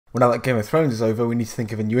Well, now that Game of Thrones is over, we need to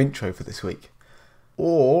think of a new intro for this week.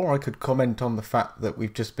 Or I could comment on the fact that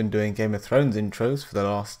we've just been doing Game of Thrones intros for the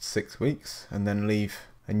last 6 weeks, and then leave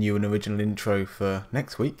a new and original intro for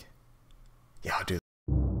next week. Yeah, I'll do that.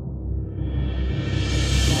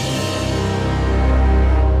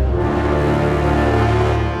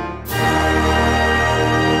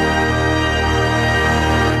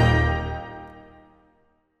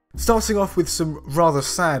 Starting off with some rather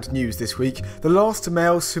sad news this week, the last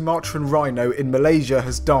male Sumatran Rhino in Malaysia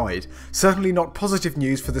has died. Certainly not positive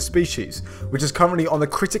news for the species, which is currently on the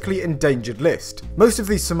critically endangered list. Most of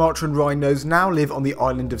these Sumatran rhinos now live on the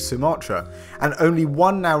island of Sumatra, and only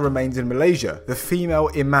one now remains in Malaysia, the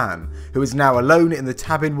female Iman, who is now alone in the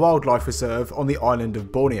Tabin Wildlife Reserve on the island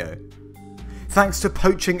of Borneo. Thanks to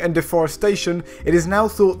poaching and deforestation, it is now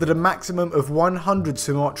thought that a maximum of 100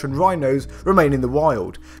 Sumatran rhinos remain in the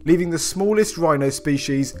wild, leaving the smallest rhino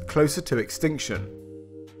species closer to extinction.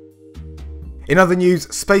 In other news,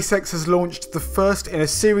 SpaceX has launched the first in a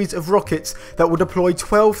series of rockets that will deploy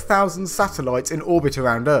 12,000 satellites in orbit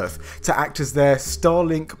around Earth to act as their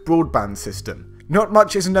Starlink broadband system. Not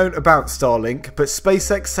much is known about Starlink, but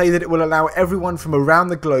SpaceX say that it will allow everyone from around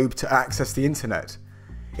the globe to access the internet.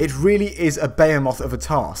 It really is a behemoth of a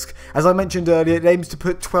task. As I mentioned earlier, it aims to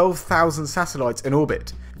put 12,000 satellites in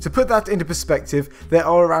orbit. To put that into perspective, there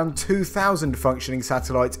are around 2,000 functioning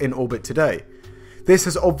satellites in orbit today. This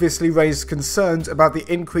has obviously raised concerns about the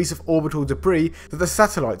increase of orbital debris that the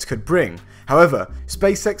satellites could bring. However,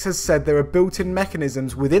 SpaceX has said there are built-in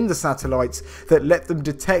mechanisms within the satellites that let them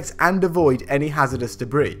detect and avoid any hazardous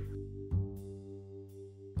debris.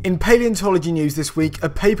 In paleontology news this week, a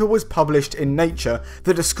paper was published in Nature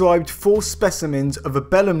that described 4 specimens of a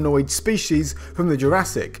belemnoid species from the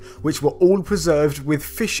Jurassic, which were all preserved with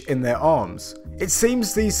fish in their arms. It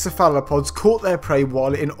seems these cephalopods caught their prey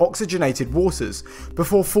while in oxygenated waters,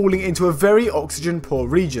 before falling into a very oxygen-poor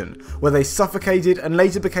region, where they suffocated and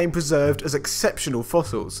later became preserved as exceptional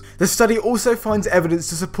fossils. The study also finds evidence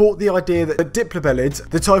to support the idea that diplobellids,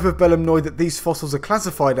 the type of belemnoid that these fossils are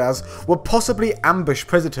classified as, were possibly ambush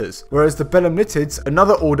predators, whereas the belemnitids,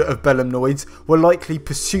 another order of belemnoids, were likely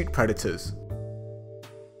pursuit predators.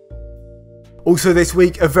 Also this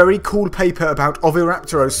week, a very cool paper about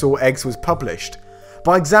Oviraptorosaur eggs was published.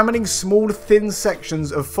 By examining small thin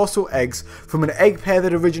sections of fossil eggs from an egg pair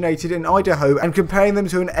that originated in Idaho and comparing them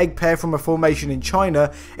to an egg pair from a formation in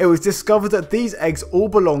China, it was discovered that these eggs all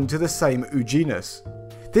belong to the same oogenus.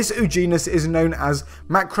 This oogenus is known as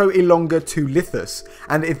Macroelonga-tulithus,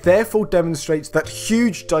 and it therefore demonstrates that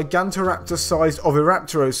huge Gigantoraptor-sized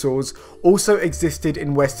Oviraptorosaurs also existed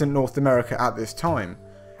in Western North America at this time,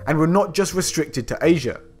 and were not just restricted to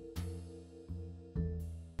Asia.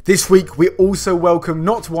 This week we also welcome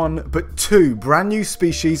not one, but 2 brand new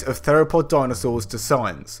species of theropod dinosaurs to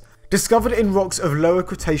science. Discovered in rocks of Lower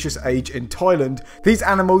Cretaceous age in Thailand, these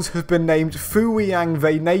animals have been named Fuwiang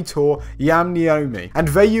venator yamniomi and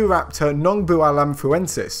Oviraptor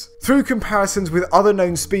nongbualamfuensis. Through comparisons with other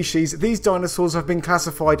known species, these dinosaurs have been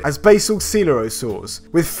classified as basal coelurosaurs,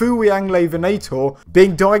 with Fuwiang venator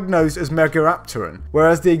being diagnosed as Megaraptoran,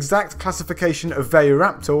 whereas the exact classification of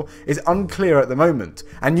Oviraptor is unclear at the moment,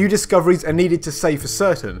 and new discoveries are needed to say for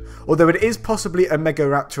certain, although it is possibly a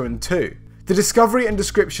Megaraptoran too. The discovery and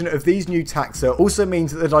description of these new taxa also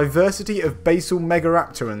means that the diversity of basal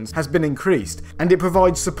Megaraptorans has been increased, and it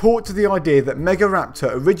provides support to the idea that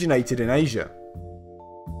Megaraptor originated in Asia.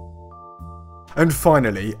 And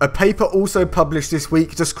finally, a paper also published this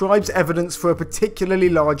week describes evidence for a particularly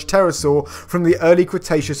large pterosaur from the early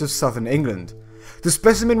Cretaceous of southern England. The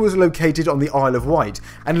specimen was located on the Isle of Wight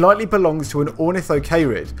and likely belongs to an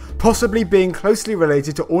ornithocarid, possibly being closely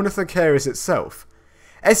related to Ornithocaris itself.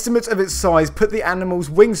 Estimates of its size put the animal's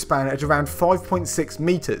wingspan at around 5.6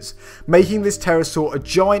 meters, making this pterosaur a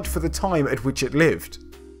giant for the time at which it lived.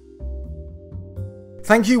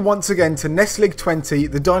 Thank you once again to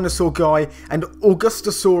Nestlig20, the Dinosaur Guy, and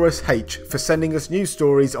Augustosaurus H for sending us news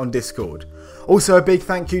stories on Discord. Also a big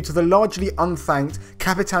thank you to the largely unthanked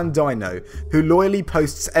Capitan Dino, who loyally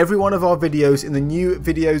posts every one of our videos in the new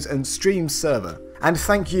videos and streams server. And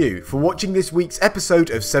thank you for watching this week's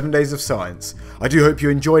episode of 7 Days of Science. I do hope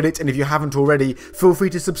you enjoyed it, and if you haven't already, feel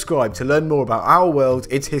free to subscribe to learn more about our world,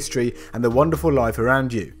 its history, and the wonderful life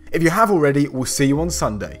around you. If you have already, we'll see you on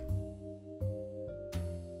Sunday.